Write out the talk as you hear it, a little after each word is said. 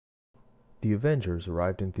The Avengers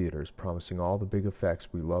arrived in theaters promising all the big effects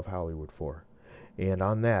we love Hollywood for. And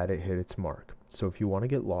on that, it hit its mark. So if you want to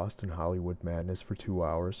get lost in Hollywood madness for 2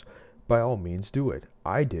 hours, by all means do it.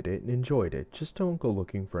 I did it and enjoyed it. Just don't go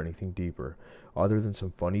looking for anything deeper. Other than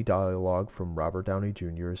some funny dialogue from Robert Downey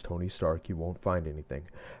Jr. as Tony Stark, you won't find anything.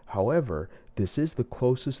 However, this is the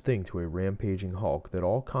closest thing to a rampaging Hulk that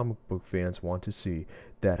all comic book fans want to see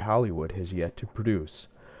that Hollywood has yet to produce.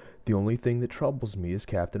 The only thing that troubles me is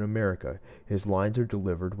Captain America. His lines are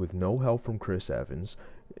delivered with no help from Chris Evans,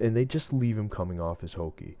 and they just leave him coming off as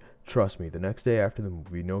hokey. Trust me, the next day after the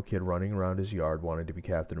movie, no kid running around his yard wanted to be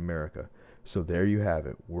Captain America. So there you have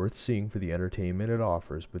it, worth seeing for the entertainment it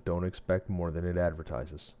offers, but don't expect more than it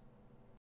advertises.